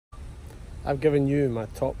I've given you my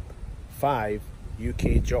top 5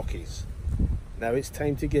 UK jockeys. Now it's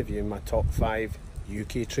time to give you my top 5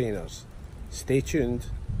 UK trainers. Stay tuned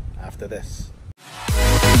after this.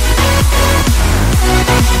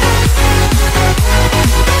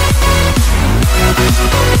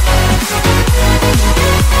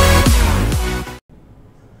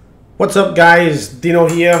 What's up guys, Dino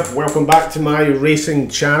here, welcome back to my racing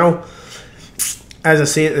channel. As I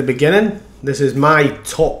say at the beginning, this is my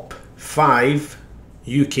top 5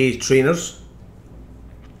 UK trainers,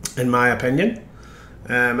 in my opinion.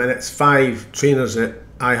 And it's 5 trainers that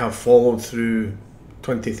I have followed through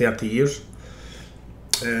 20-30 years.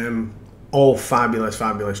 All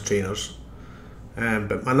fabulous trainers.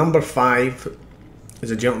 But my number 5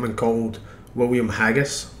 is a gentleman called William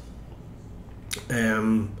Haggas.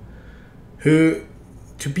 Who,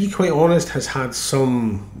 to be quite honest, has had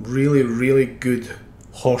some really good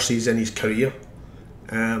horses in his career.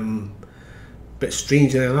 But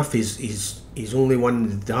strangely enough, he's only won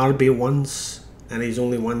the Derby once, and he's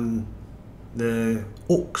only won the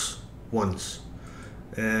Oaks once,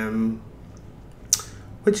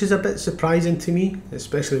 which is a bit surprising to me,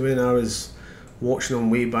 especially when I was watching him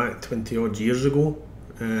way back 20 odd years ago.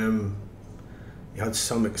 He had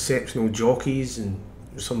some exceptional jockeys and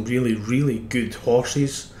some really good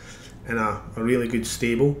horses and a really good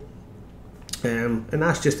stable, and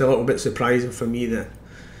that's just a little bit surprising for me that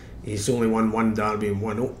he's only won 1 Derby and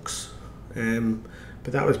 1 Oaks.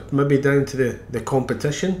 But that was maybe down to the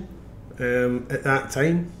competition at that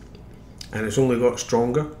time, and it's only got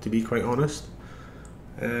stronger, to be quite honest.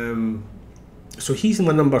 So he's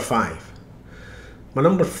my number 5. My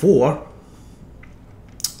number 4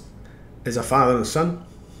 is a father and son,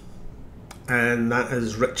 and that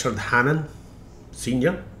is Richard Hannon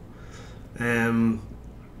Senior. And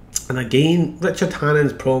again, Richard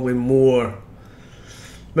Hannon's probably more,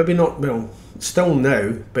 maybe not, well, still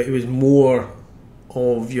now, but it was more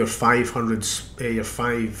of your 500, your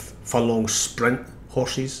 5 furlong sprint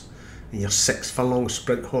horses and your 6 furlong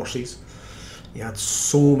sprint horses. He had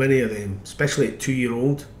so many of them, especially at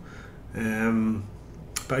 2-year-old.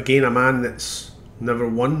 But again, a man that's never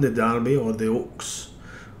won the Derby or the Oaks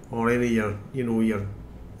or any of your, you know, your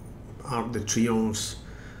Arc de Triomphes.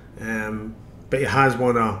 But he has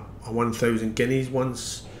won a 1,000 guineas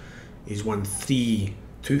once. He's won 3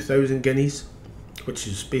 2,000 guineas, which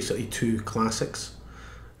is basically 2 classics.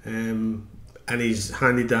 And he's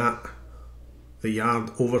handed that the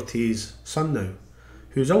yard over to his son now,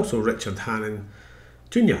 who's also Richard Hannon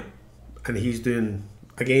Jr. And he's doing,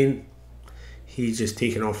 again, he's just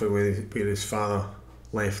taken off it where his father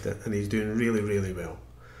left it, and he's doing really well.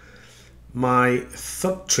 My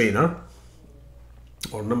third trainer,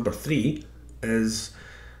 or number 3, is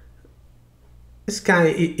this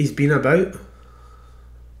guy. He's been about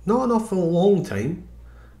not an awful long time,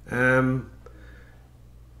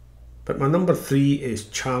 but my number 3 is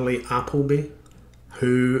Charlie Appleby,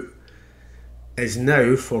 who is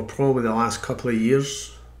now, for probably the last couple of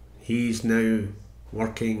years, he's now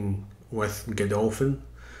working with Godolphin,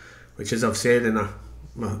 which, as I've said in my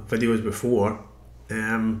videos before,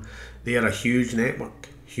 they are a huge network,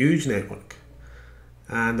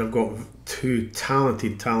 and they've got 2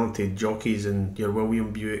 talented jockeys in your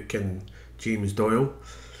William Buick and James Doyle.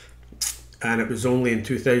 And it was only in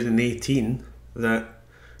 2018 that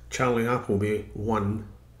Charlie Appleby won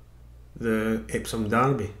the Epsom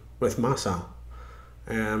Derby with Massa,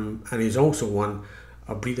 and he's also won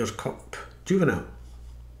a Breeders' Cup Juvenile.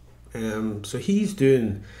 So he's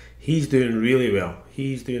doing really well.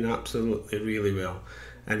 He's doing absolutely really well,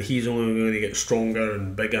 and he's only going to get stronger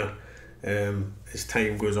and bigger as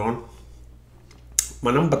time goes on.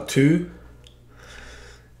 My number 2,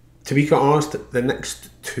 to be quite honest, the next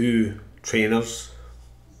 2 trainers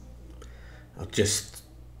are just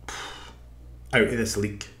out of this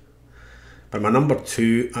league. But my number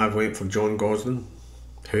 2, I've went for John Gosden,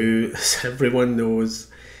 who, as everyone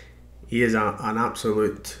knows, he is an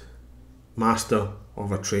absolute master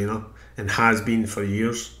of a trainer and has been for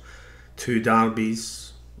years. 2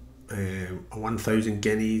 Derbies, 1,000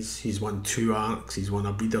 guineas, he's won 2 Arcs, he's won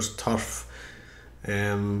a Breeders' Turf,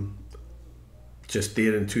 just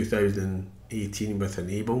there in 2018 with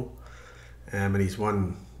Enable, and he's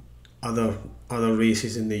won other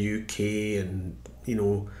races in the UK and, you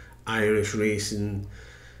know, Irish racing.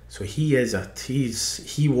 So he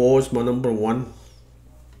was my number 1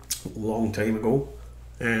 a long time ago,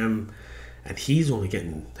 and he's only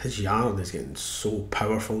getting, his yard is getting so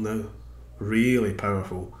powerful now, really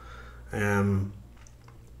powerful. So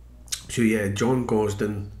yeah, John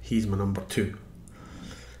Gosden, he's my number 2.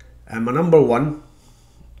 And my number 1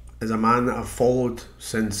 is a man that I've followed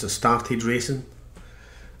since I started racing.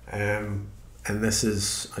 And this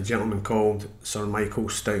is a gentleman called Sir Michael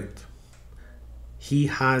Stoute. He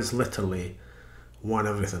has literally won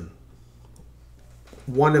everything.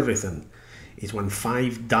 Won everything. He's won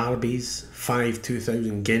 5 derbies, 5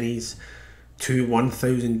 2,000 guineas, 2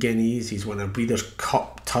 1,000 guineas. He's won a Breeders'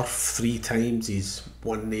 Cup Turf 3 times. He's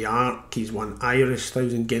won the Arc. He's won Irish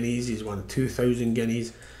 1,000 guineas. He's won 2,000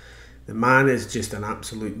 guineas. The man is just an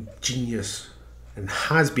absolute genius, and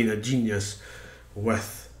has been a genius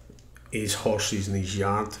with his horses and his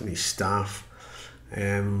yard and his staff.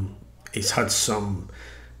 He's had some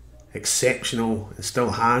exceptional, and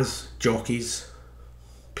still has, jockeys.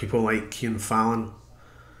 People like Kieran Fallon,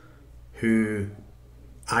 who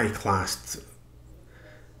I classed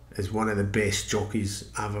as one of the best jockeys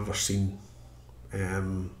I've ever seen.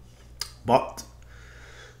 But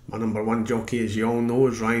my number one jockey, as you all know,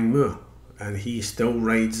 is Ryan Moore, and he still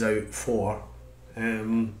rides out for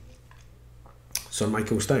Sir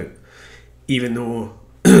Michael Stoute, even though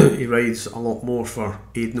he rides a lot more for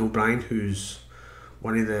Aidan O'Brien, who's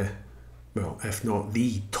one of the, well, if not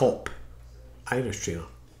the top Irish trainer.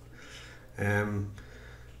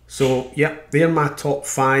 So yeah, they're my top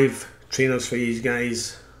 5 trainers for you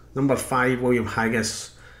guys. Number 5, William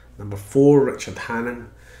Haggis. Number 4, Richard Hannon.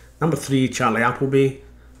 Number 3, Charlie Appleby.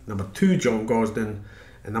 Number 2, John Gosden.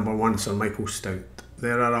 And number 1, Sir Michael Stoute.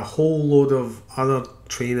 There are a whole load of other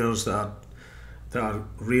trainers that are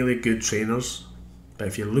really good trainers, but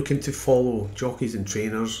if you're looking to follow jockeys and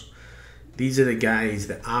trainers, these are the guys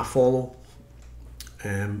that I follow,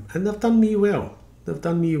 and they've done me well.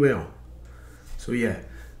 So yeah,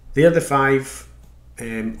 they're the 5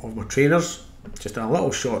 of my trainers. Just a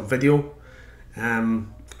little short video.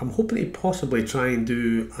 I'm hoping to possibly try and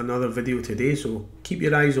do another video today, so keep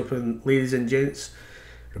your eyes open, ladies and gents.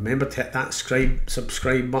 Remember to hit that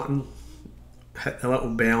subscribe button, hit the little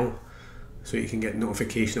bell, so you can get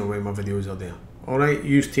notification of when my videos are there. Alright,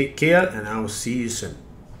 you take care, and I'll see you soon.